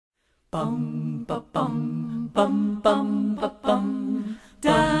Bum ba bum bum bum ba bum.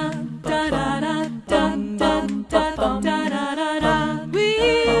 Da da da da da da da da da da. We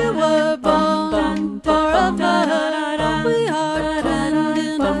were born for a fight. We are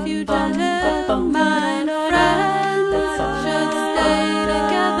tending a fugitive. My friends should stay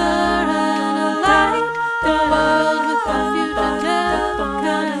together and light the world with a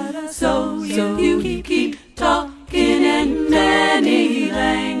fugitive. So you keep talking in many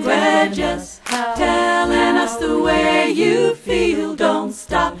languages, telling us the way you feel. Don't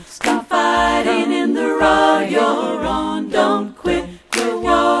stop fighting in the road you're on. Don't quit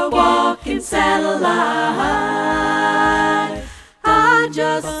your walking satellite. I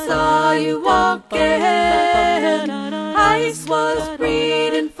just saw you walking. Ice was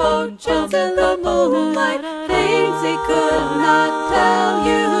reading fortunes in the moonlight, things he could not tell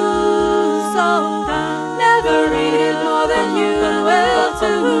you. So never read it more than you will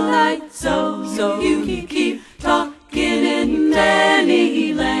tonight. So you keep talking in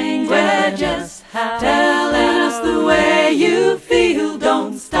many languages, telling us the way you feel.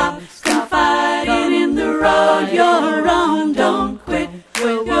 Don't stop fighting in the road you're on. Don't quit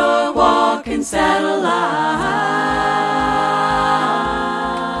your walking satellite.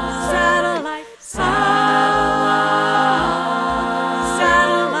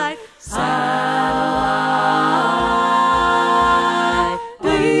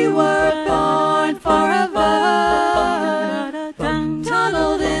 We were born forever,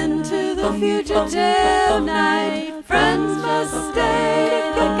 tunneled into the fugitive night. Friends just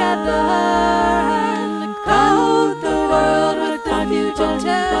stay together and coat the world with the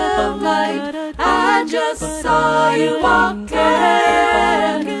fugitive light. I just saw you walking.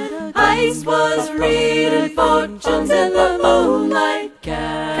 Ice was reading fortunes in the moonlight,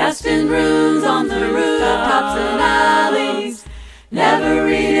 casting runes on the rooftops and alleys. Never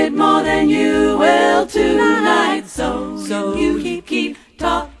read it more than you will tonight. So you keep